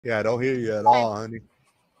Yeah, I don't hear you at all, honey.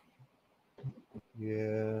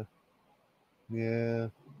 Yeah. Yeah.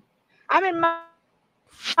 I'm in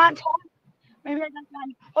Montana. Maybe I just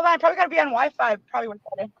hold on. I probably gotta be on Wi-Fi. Probably works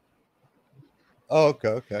better. Oh, okay,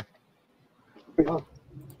 okay.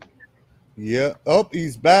 Yeah. Oh,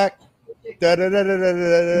 he's back. Yeah.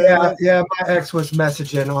 My ex was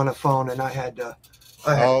messaging on a phone, and I had to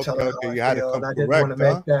tell her how I feel, and I didn't want to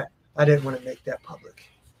make that. I didn't want to make that public.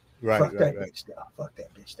 Right. Fuck that bitch stuff. Fuck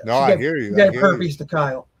that bitch stuff. No, I hear you. She gave herpes to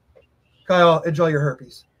Kyle. Kyle, enjoy your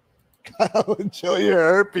herpes. Kyle, enjoy your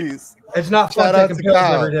herpes. It's not fun taking pills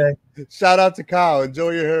every day. Shout out to Kyle.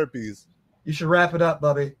 Enjoy your herpes. You should wrap it up,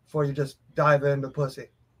 Bubby, before you just dive into pussy.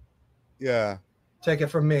 Yeah. Take it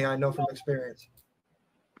from me. I know from experience.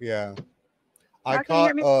 Yeah. I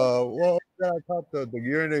caught I caught the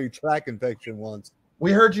urinary tract infection once.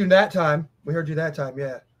 We heard you that time.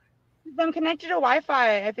 Yeah. I'm connected to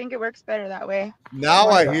Wi-Fi. I think it works better that way. Now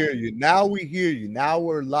I hear you. Now we hear you. Now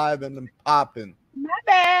we're live and popping. Not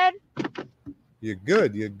bad. You're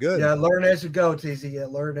good. You're good. Yeah, learn as you go, TZ. Yeah,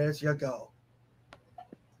 learn as you go.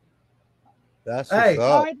 That's what's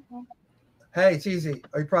up. Hey, TZ,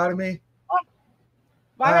 are you proud of me?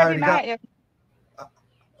 Why would I be mad at you?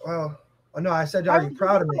 Well, no, I said, are you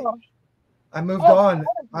proud of me? I moved on.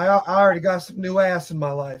 I already got some new ass in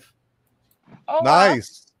my life. Oh,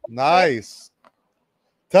 nice. Nice.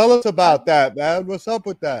 Tell us about that, man. What's up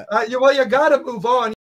with that? Well, you got to move on.